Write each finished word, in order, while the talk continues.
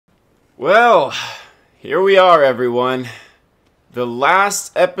Well, here we are, everyone. The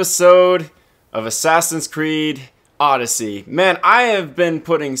last episode of Assassin's Creed Odyssey. Man, I have been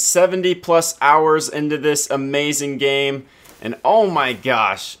putting 70 plus hours into this amazing game, and oh my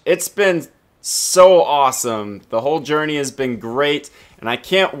gosh, it's been so awesome. The whole journey has been great, and I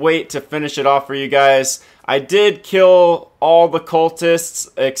can't wait to finish it off for you guys. I did kill all the cultists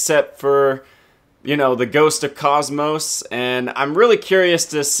except for, you know, the ghost of Cosmos, and I'm really curious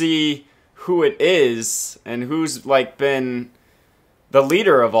to see who it is and who's like been the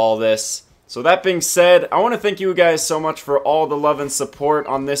leader of all this. So that being said, I want to thank you guys so much for all the love and support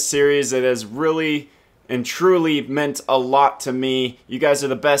on this series. It has really and truly meant a lot to me. You guys are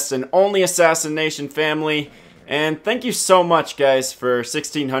the best and only Assassination family, and thank you so much, guys, for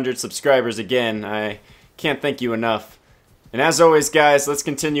 1,600 subscribers again. I can't thank you enough. And as always, guys, let's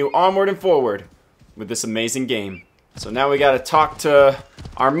continue onward and forward with this amazing game. So now we gotta talk to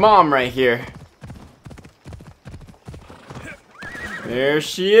our mom right here. There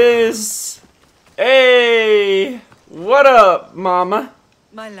she is. Hey, what up, mama?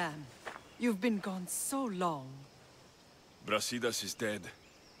 My lamb, you've been gone so long. Brasidas is dead.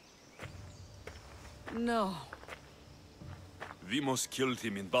 No. Demos killed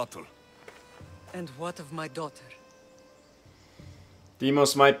him in battle. And what of my daughter?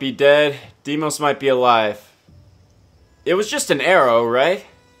 Demos might be dead. Demos might be alive. It was just an arrow, right?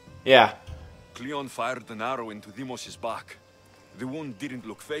 Yeah. Cleon fired an arrow into Demos' back. The wound didn't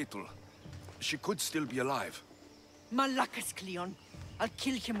look fatal. She could still be alive. Malakas, Cleon. I'll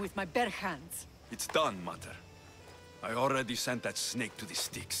kill him with my bare hands. It's done, Mater. I already sent that snake to the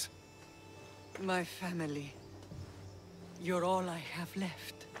sticks. My family. You're all I have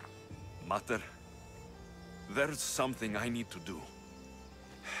left. Mater, there's something I need to do.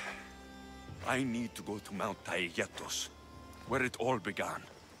 I need to go to Mount Taegetos, where it all began.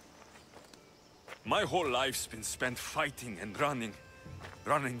 My whole life's been spent fighting and running.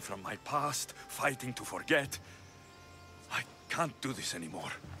 Running from my past, fighting to forget. I can't do this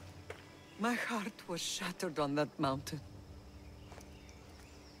anymore. My heart was shattered on that mountain.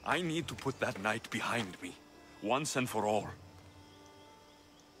 I need to put that night behind me, once and for all.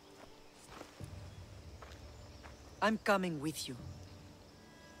 I'm coming with you.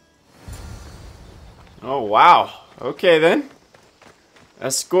 Oh, wow. Okay, then.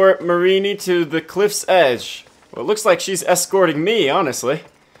 Escort Marini to the cliff's edge. Well, it looks like she's escorting me, honestly.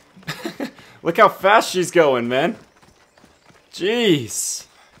 Look how fast she's going, man. Jeez.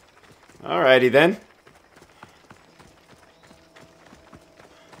 Alrighty, then.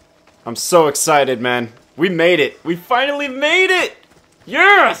 I'm so excited, man. We made it. We finally made it!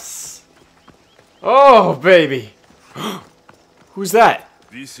 Yes! Oh, baby. Who's that?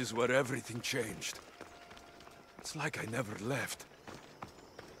 This is where everything changed. It's like I never left.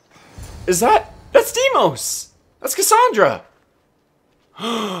 Is that? That's Demos! That's Kassandra!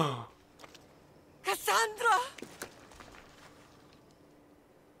 Kassandra!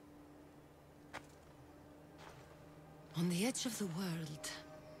 On the edge of the world,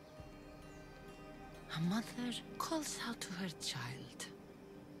 a mother calls out to her child.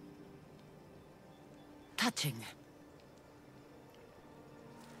 Touching.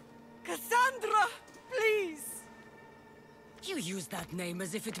 Kassandra! Please! You use that name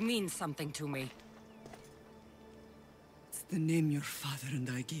as if it means something to me. It's the name your father and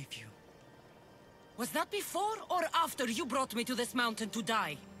I gave you. Was that before or after you brought me to this mountain to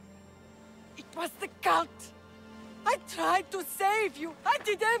die? It was the cult! I tried to save you! I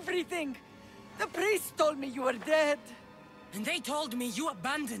did everything! The priest told me you were dead! And they told me you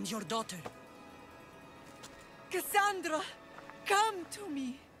abandoned your daughter. Kassandra, come to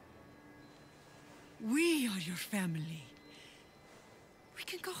me! We are your family. We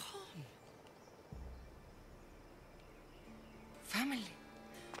can go home. Family.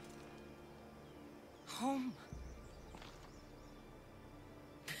 Home.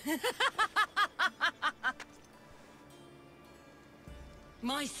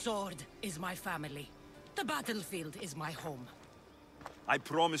 My sword is my family. The battlefield is my home. I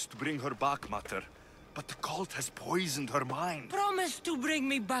promised to bring her back, Mater, but the cult has poisoned her mind. Promised to bring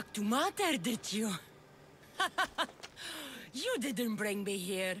me back to Mater, did you? You didn't bring me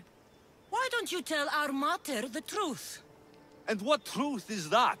here. Why don't you tell our Mater the truth? And what truth is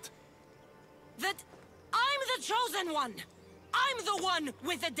that? That I'm the chosen one! I'm the one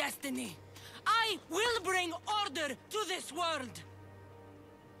with a destiny! I will bring order to this world!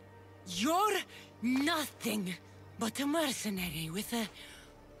 You're nothing but a mercenary with a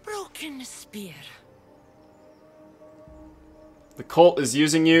broken spear. The cult is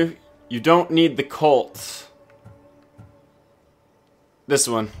using you. You don't need the cult. This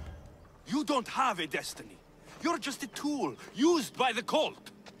one. You don't have a destiny. You're just a tool used by the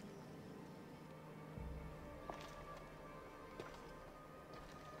cult.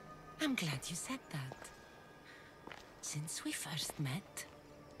 I'm glad you said that. Since we first met,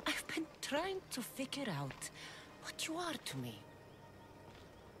 I've been trying to figure out what you are to me.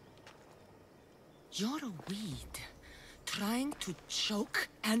 You're a weed, trying to choke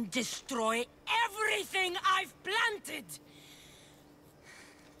and destroy everything I've planted!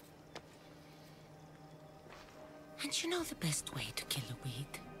 And you know the best way to kill a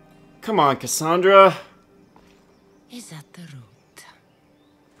weed? Come on, Kassandra. Is at the root.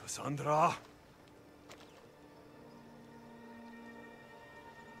 Kassandra?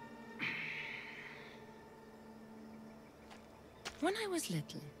 When I was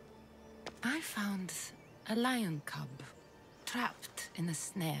little, I found a lion cub trapped in a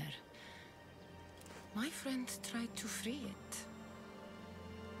snare. My friend tried to free it.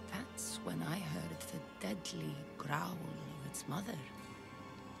 That's when I heard the deadly growl of its mother.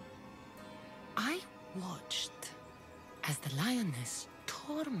 I watched as the lioness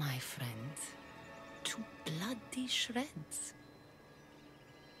tore my friend to bloody shreds.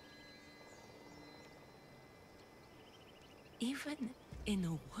 Even in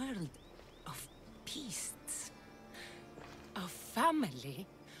a world of beasts, a family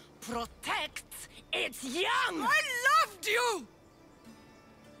protects its young! I loved you!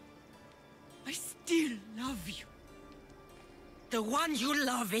 I still love you. The one you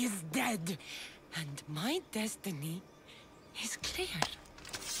love is dead, and my destiny is clear.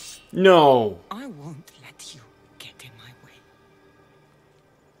 No. I won't let you get in my way.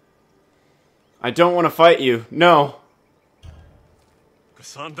 I don't want to fight you. No.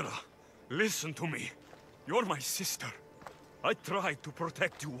 Kassandra, listen to me. You're my sister. I tried to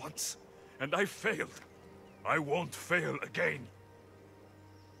protect you once, and I failed. I won't fail again.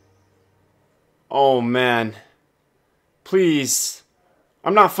 Oh, man. Please.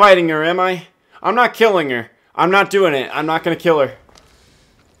 I'm not fighting her, am I? I'm not killing her. I'm not doing it. I'm not gonna kill her.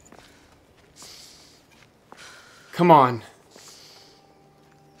 Come on.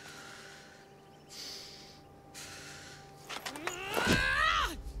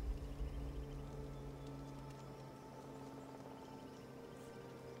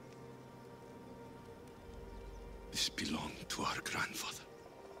 This belonged to our grandfather.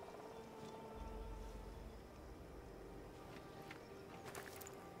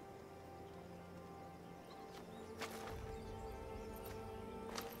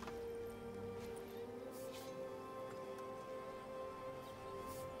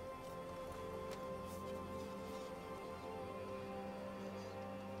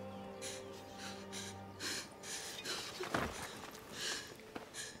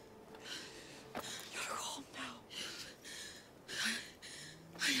 You're home now.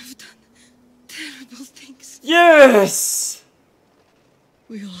 I have done terrible things. Yes!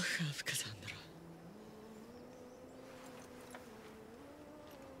 We all have, Kassandra.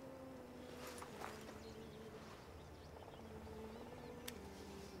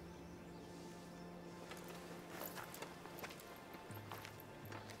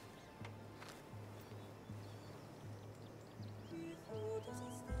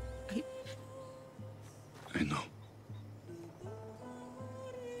 I know.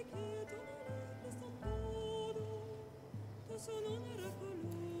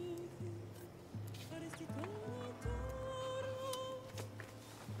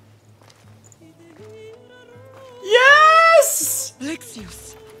 Yes!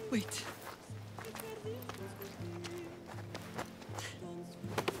 Alexios, wait.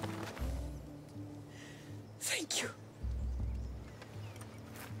 Thank you.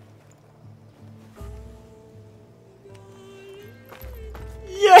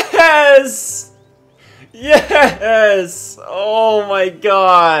 Yes! Yes! Oh my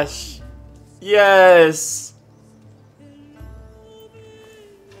gosh! Yes!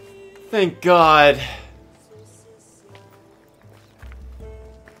 Thank God.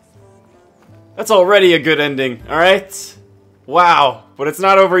 That's already a good ending, alright? Wow, but it's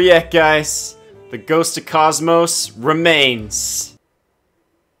not over yet, guys. The ghost of Cosmos remains.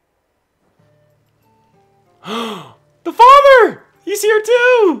 The father! He's here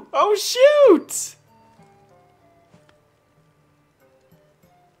too! Oh shoot!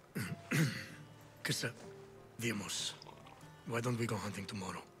 Kassa, Viemos. Why don't we go hunting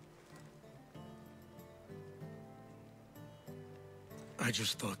tomorrow? I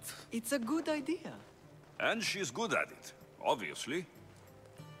just thought... It's a good idea. And she's good at it, obviously.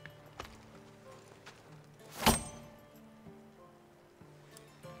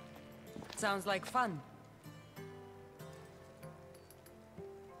 Sounds like fun.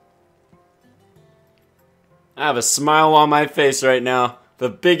 I have a smile on my face right now. The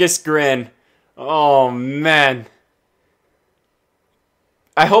biggest grin. Oh, man.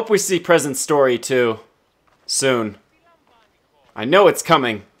 I hope we see Present Story, too. Soon. I know it's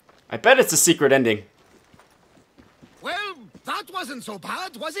coming. I bet it's a secret ending. Well, that wasn't so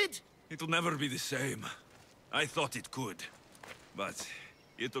bad, was it? It'll never be the same. I thought it could. But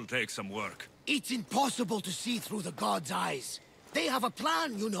it'll take some work. It's impossible to see through the gods' eyes. They have a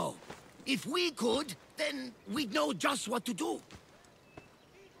plan, you know. If we could, then we'd know just what to do.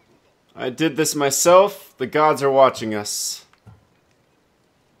 I did this myself. The gods are watching us.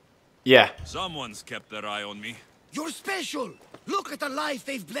 Yeah. Someone's kept their eye on me. You're special. Look at the life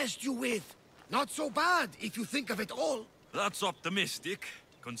they've blessed you with. Not so bad, if you think of it all. That's optimistic,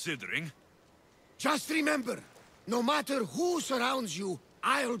 considering. Just remember, no matter who surrounds you,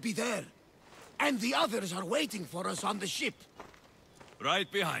 I'll be there. And the others are waiting for us on the ship. Right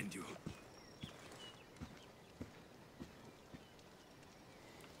behind you.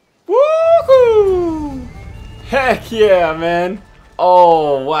 Woohoo! Heck yeah, man.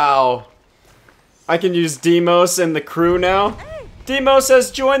 Oh, wow. I can use Demos and the crew now. Demos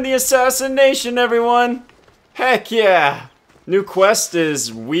has joined the assassination, everyone. Heck yeah. New quest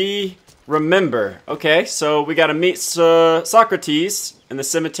is We Remember. Okay, so we gotta meet Socrates in the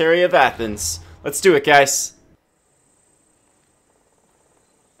cemetery of Athens. Let's do it, guys.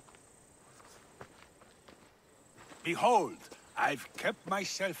 Behold, I've kept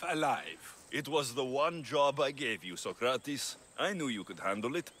myself alive. It was the one job I gave you, Socrates. I knew you could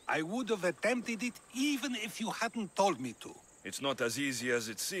handle it. I would have attempted it even if you hadn't told me to. It's not as easy as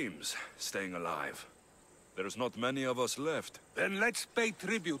it seems, staying alive. There's not many of us left. Then let's pay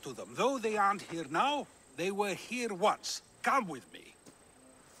tribute to them. Though they aren't here now, they were here once. Come with me.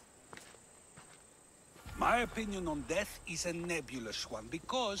 My opinion on death is a nebulous one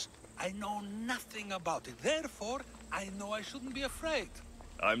because I know nothing about it. Therefore, I know I shouldn't be afraid.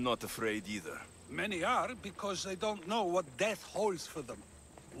 I'm not afraid either. Many are because they don't know what death holds for them.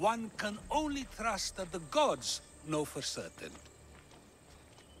 One can only trust that the gods know for certain.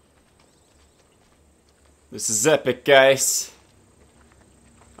 This is epic, guys.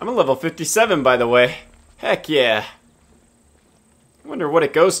 I'm a level 57, by the way. Heck yeah. I wonder what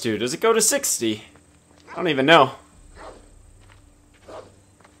it goes to. Does it go to 60? I don't even know.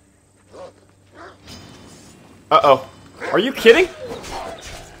 Uh-oh. Are you kidding?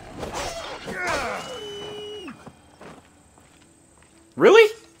 Really?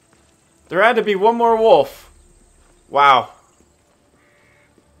 There had to be one more wolf. Wow.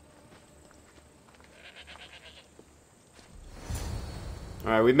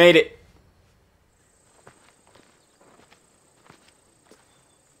 Alright, we made it.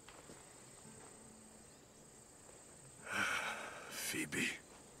 Phoebe.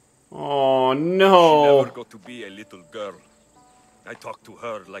 Oh She no. never got to be a little girl. I talked to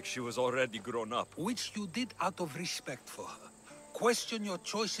her like she was already grown up. Which you did out of respect for her. Question your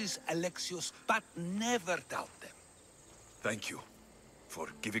choices, Alexios, but never doubt them. Thank you for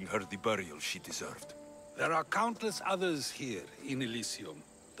giving her the burial she deserved. There are countless others here in Elysium.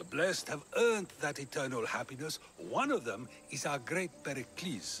 The blessed have earned that eternal happiness. One of them is our great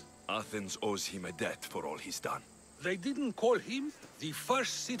Pericles. Athens owes him a debt for all he's done. They didn't call him the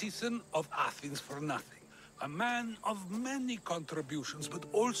first citizen of Athens for nothing. A man of many contributions, but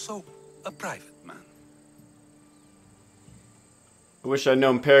also a private man. I wish I'd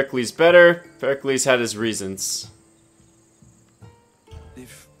known Pericles better. Pericles had his reasons.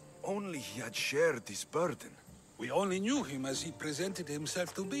 If only he had shared his burden. We only knew him as he presented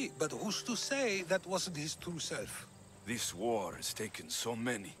himself to be, but who's to say that wasn't his true self? This war has taken so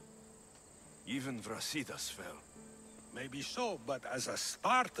many. Even Brasidas fell. Maybe so, but as a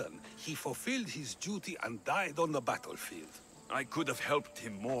Spartan, he fulfilled his duty and died on the battlefield. I could have helped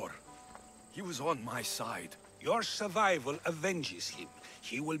him more. He was on my side. Your survival avenges him.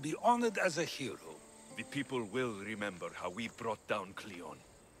 He will be honored as a hero. The people will remember how we brought down Cleon.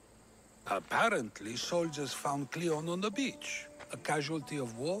 Apparently, soldiers found Cleon on the beach. A casualty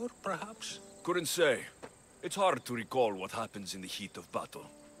of war, perhaps? Couldn't say. It's hard to recall what happens in the heat of battle.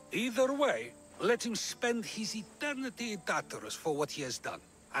 Either way, let him spend his eternity in Tartarus for what he has done.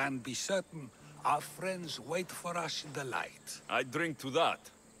 And be certain, our friends wait for us in the light. I drink to that.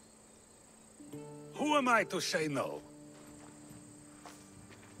 Who am I to say no?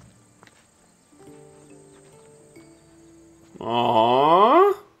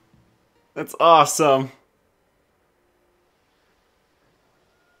 Aww. That's awesome.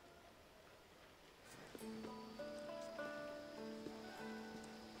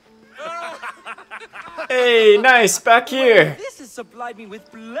 Hey, nice, back here. This is supplied me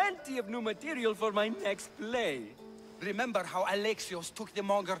with plenty of new material for my next play. Remember how Alexios took the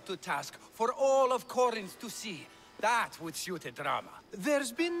monger to task for all of Corinth to see? That would suit a drama.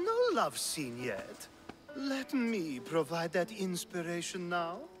 There's been no love scene yet. Let me provide that inspiration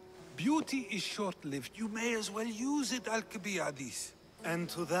now. Beauty is short-lived. You may as well use it, Alcibiades. And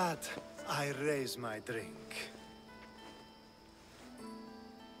to that, I raise my drink.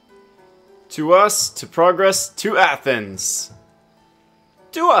 To us, to progress, to Athens.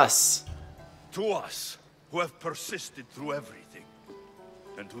 To us. To us, who have persisted through everything.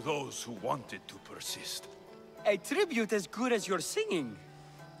 And to those who wanted to persist. A tribute as good as your singing.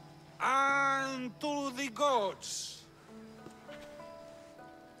 And to the gods.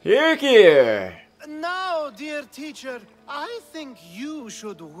 Here, here. Now, dear teacher, I think you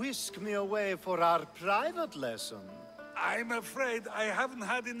should whisk me away for our private lesson. I'm afraid I haven't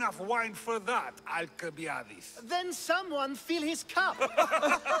had enough wine for that, Alcibiades. Then someone fill his cup.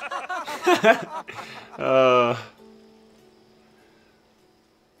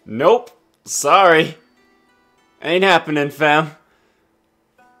 Nope. Sorry. Ain't happening, fam.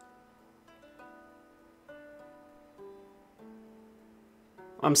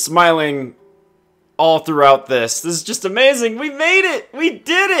 I'm smiling all throughout this. This is just amazing. We made it. We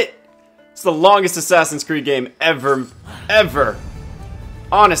did it. It's the longest Assassin's Creed game ever. Ever.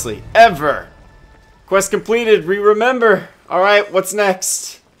 Honestly, ever. Quest completed. Remember. Alright, what's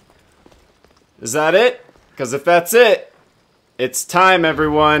next? Is that it? Because if that's it, it's time,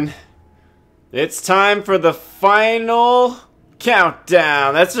 everyone. It's time for the final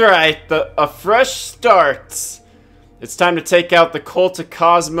countdown. That's right. A fresh start. It's time to take out the cult of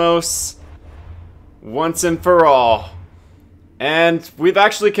Cosmos once and for all. And we've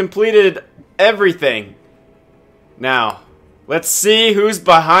actually completed everything. Now, let's see who's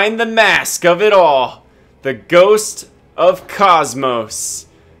behind the mask of it all. The ghost of Cosmos.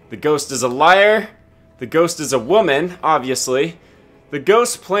 The ghost is a liar. The ghost is a woman, obviously. The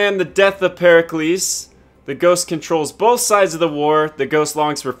ghost planned the death of Pericles. The ghost controls both sides of the war. The ghost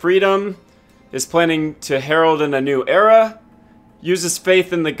longs for freedom. Is planning to herald in a new era. Uses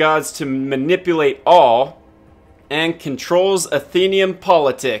faith in the gods to manipulate all. And controls Athenian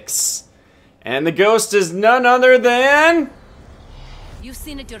politics. And the ghost is none other than... You've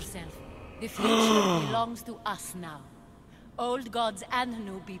seen it yourself. The future belongs to us now. Old gods and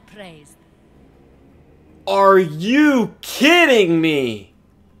new be praised. Are you kidding me?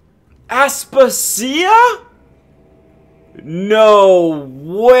 Aspasia? No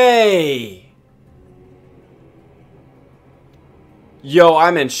way. Yo,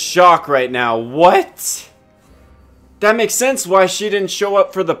 I'm in shock right now. What? That makes sense why she didn't show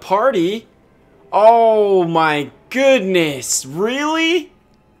up for the party. Oh my goodness. Really?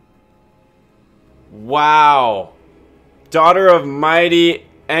 Wow. Daughter of mighty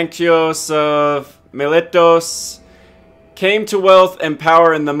Alexios of Miletos, came to wealth and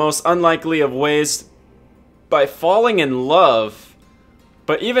power in the most unlikely of ways by falling in love.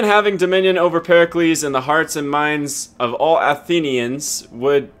 But even having dominion over Pericles in the hearts and minds of all Athenians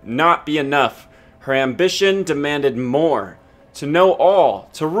would not be enough. Her ambition demanded more. To know all,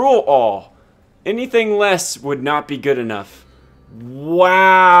 to rule all. Anything less would not be good enough.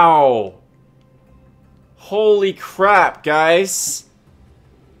 Wow. Holy crap, guys.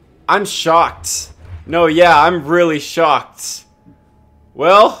 I'm shocked. No, yeah, I'm really shocked.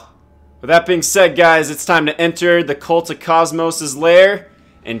 Well, with that being said, guys, it's time to enter the cult of Cosmos' lair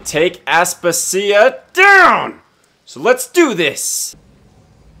and take Aspasia down! So let's do this!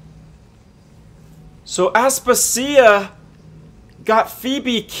 So Aspasia got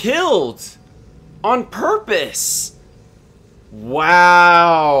Phoebe killed on purpose.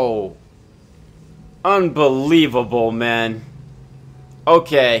 Wow. Unbelievable, man.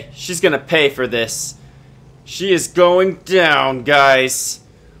 Okay, she's gonna pay for this. She is going down, guys.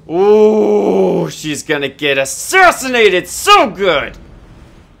 Ooh, she's gonna get assassinated so good.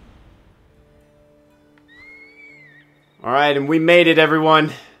 Alright, and we made it,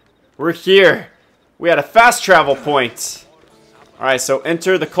 everyone. We're here. We had a fast travel point. Alright, so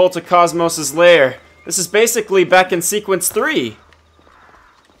enter the cult of Cosmos' lair. This is basically back in sequence 3.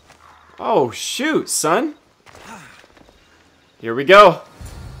 Oh, shoot, son. Here we go.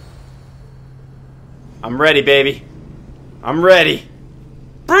 I'm ready, baby. I'm ready.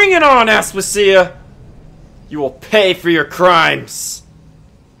 Bring it on, Aspasia! You will pay for your crimes.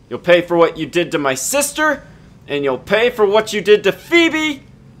 You'll pay for what you did to my sister, and you'll pay for what you did to Phoebe.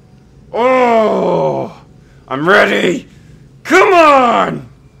 Oh, I'm ready. Come on!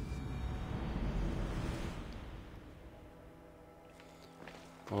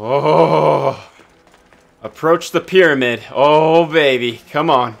 Oh, Approach the pyramid. Oh, baby. Come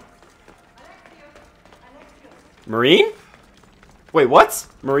on. Marine? Wait, what?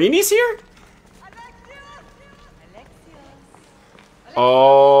 Marini's here?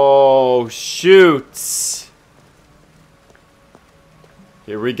 Oh, shoot.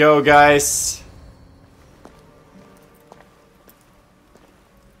 Here we go, guys.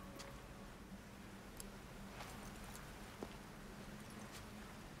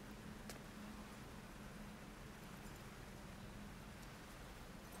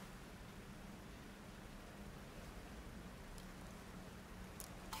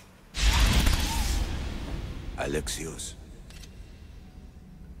 Alexios.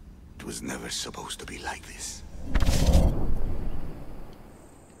 It was never supposed to be like this.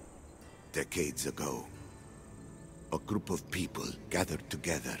 Decades ago, a group of people gathered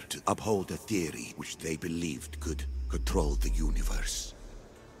together to uphold a theory which they believed could control the universe.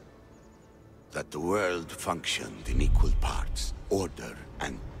 That the world functioned in equal parts, order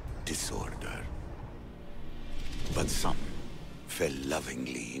and disorder. But some fell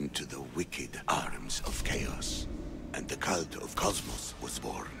lovingly into the wicked arms of chaos, and the cult of Cosmos was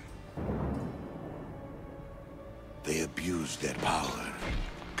born. They abused their power,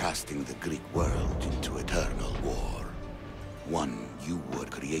 casting the Greek world into eternal war. One you were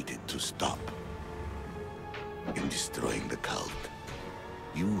created to stop. In destroying the cult,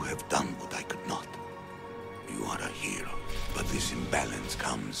 you have done what I could not. You are a hero, but this imbalance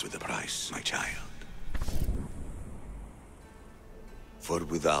comes with a price, my child. For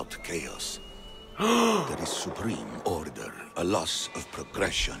without chaos, there is supreme order, a loss of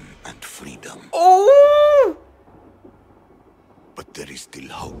progression and freedom. Oh! But there is still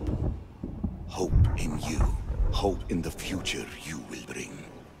hope. Hope in you. Hope in the future you will bring.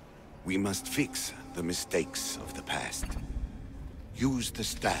 We must fix the mistakes of the past. Use the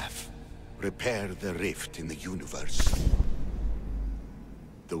staff. Repair the rift in the universe.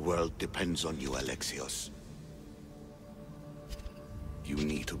 The world depends on you, Alexios. You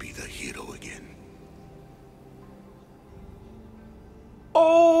need to be the hero again.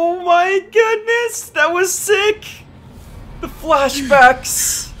 Oh my goodness! That was sick! The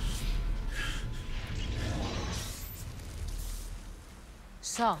flashbacks!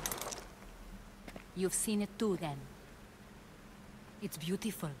 So, you've seen it too then. It's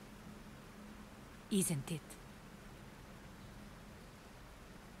beautiful, isn't it?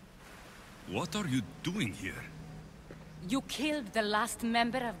 What are you doing here? You killed the last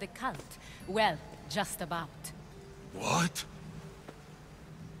member of the cult. Well, just about. What?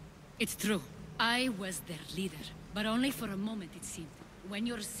 It's true. I was their leader, but only for a moment it seemed. When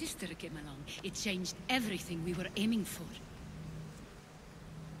your sister came along, it changed everything we were aiming for.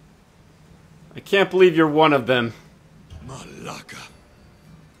 I can't believe you're one of them. Malaka.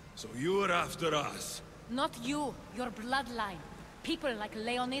 So you were after us? Not you, your bloodline. People like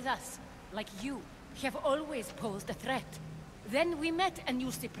Leonidas, like you, have always posed a threat. Then we met and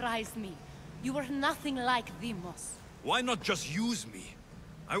you surprised me. You were nothing like Demos. Why not just use me?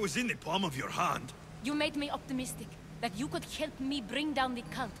 I was in the palm of your hand. You made me optimistic that you could help me bring down the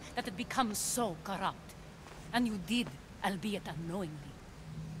cult that had become so corrupt. And you did, albeit unknowingly.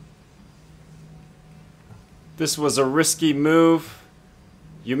 This was a risky move.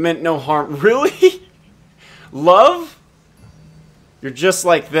 You meant no harm. Really? Love? You're just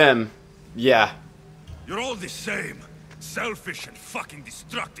like them. Yeah. You're all the same. Selfish and fucking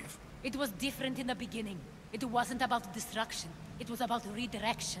destructive. It was different in the beginning. It wasn't about destruction. It was about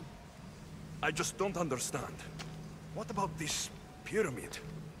redirection. I just don't understand. What about this pyramid?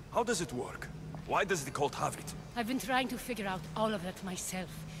 How does it work? Why does the cult have it? I've been trying to figure out all of that myself.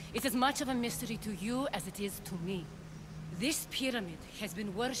 It's as much of a mystery to you as it is to me. This pyramid has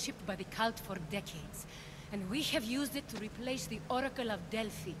been worshipped by the cult for decades, and we have used it to replace the Oracle of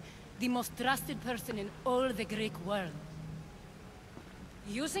Delphi, the most trusted person in all the Greek world.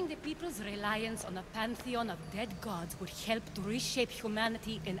 Using the people's reliance on a pantheon of dead gods would help to reshape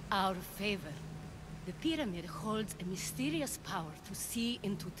humanity in our favor. The pyramid holds a mysterious power to see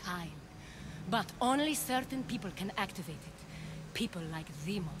into time, but only certain people can activate it. People like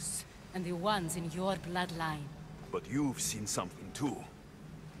Demos, and the ones in your bloodline. But you've seen something too.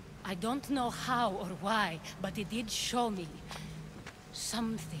 I don't know how or why, but it did show me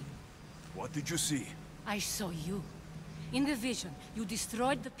something. What did you see? I saw you. In the vision, you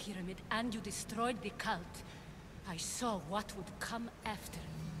destroyed the pyramid and you destroyed the cult. I saw what would come after.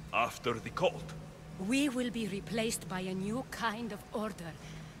 After the cult? We will be replaced by a new kind of order.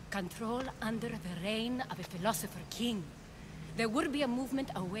 Control under the reign of a philosopher king. There would be a movement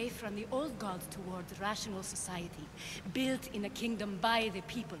away from the old gods towards rational society, built in a kingdom by the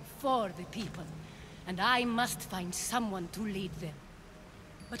people, for the people. and I must find someone to lead them.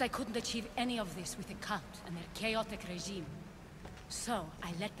 But I couldn't achieve any of this with the cult and their chaotic regime. So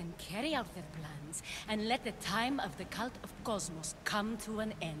I let them carry out their plans, and let the time of the cult of Cosmos come to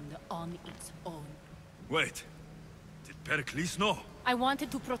an end on its own. Wait. Did Pericles know? I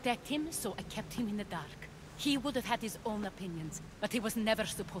wanted to protect him, so I kept him in the dark. He would have had his own opinions, but he was never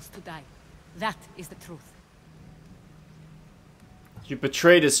supposed to die. That is the truth. You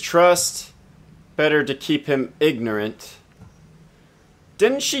betrayed his trust. Better to keep him ignorant.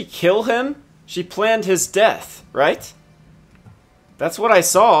 Didn't she kill him? She planned his death, right? That's what I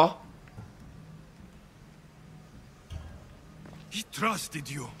saw. He trusted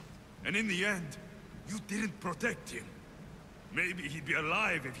you, and in the end, you didn't protect him. Maybe he'd be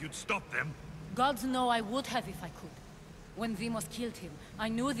alive if you'd stopped them. Gods know I would have if I could. When Deimos killed him, I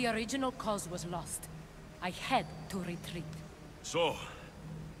knew the original cause was lost. I had to retreat. So,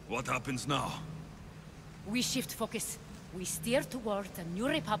 what happens now? We shift focus. We steer towards a new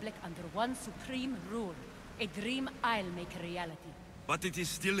republic under one supreme rule. A dream I'll make a reality. But it is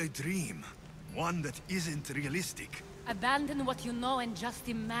still a dream. One that isn't realistic. Abandon what you know and just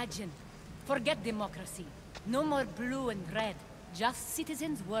imagine. Forget democracy. No more blue and red. Just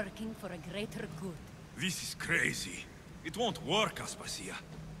citizens working for a greater good. This is crazy. It won't work, Aspasia.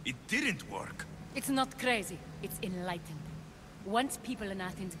 It didn't work. It's not crazy. It's enlightened. Once people in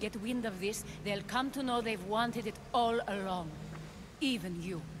Athens get wind of this, they'll come to know they've wanted it all along. Even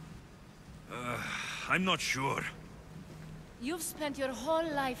you. I'm not sure. You've spent your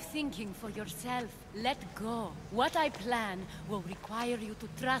whole life thinking for yourself. Let go. What I plan will require you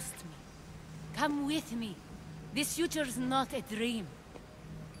to trust me. Come with me. This future's not a dream.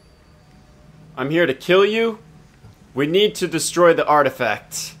 I'm here to kill you. We need to destroy the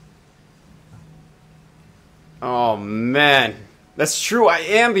artifact. Oh man. That's true, I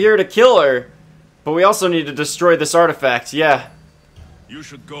am here to kill her. But we also need to destroy this artifact, yeah. You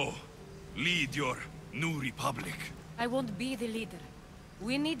should go. Lead your new republic. I won't be the leader.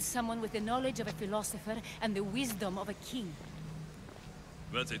 We need someone with the knowledge of a philosopher and the wisdom of a king.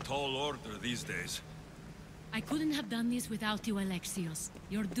 That's a tall order these days. I couldn't have done this without you, Alexios.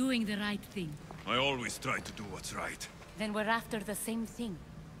 You're doing the right thing. I always try to do what's right. Then we're after the same thing.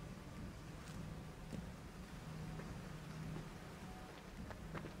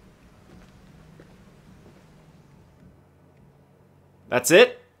 That's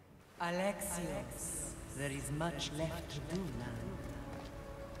it? Alexios, there is much left to do now.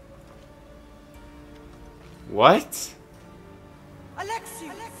 What?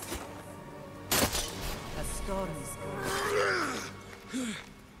 Alexios! A storm is coming.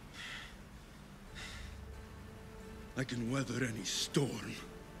 I can weather any storm.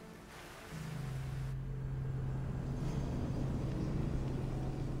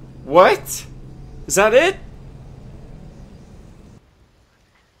 What? Is that it?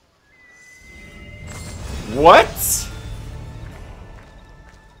 What?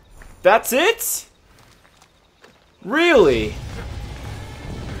 That's it? Really?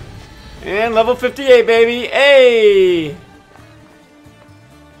 And level 58, baby. Hey!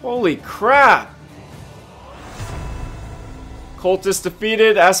 Holy crap. Cultist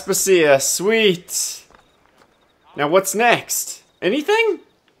defeated. Aspasia. Sweet. Now what's next? Anything?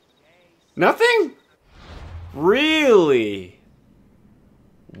 Nothing? Really?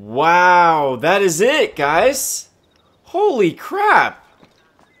 Wow, that is it, guys. Holy crap.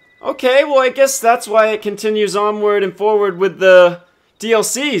 Okay, well I guess that's why it continues onward and forward with the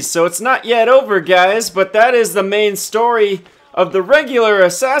DLCs. So it's not yet over, guys, but that is the main story of the regular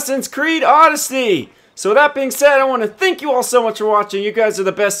Assassin's Creed Odyssey. So that being said, I want to thank you all so much for watching. You guys are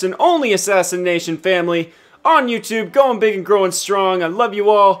the best and only Assassin Nation family on YouTube, going big and growing strong. I love you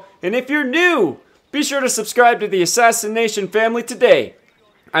all. And if you're new, be sure to subscribe to the Assassin Nation family today.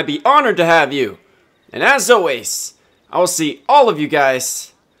 I'd be honored to have you. And as always, I will see all of you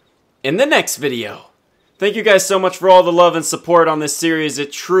guys in the next video. Thank you guys so much for all the love and support on this series.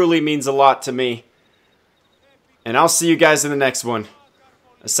 It truly means a lot to me. And I'll see you guys in the next one.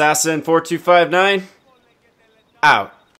 Assassin4259, out.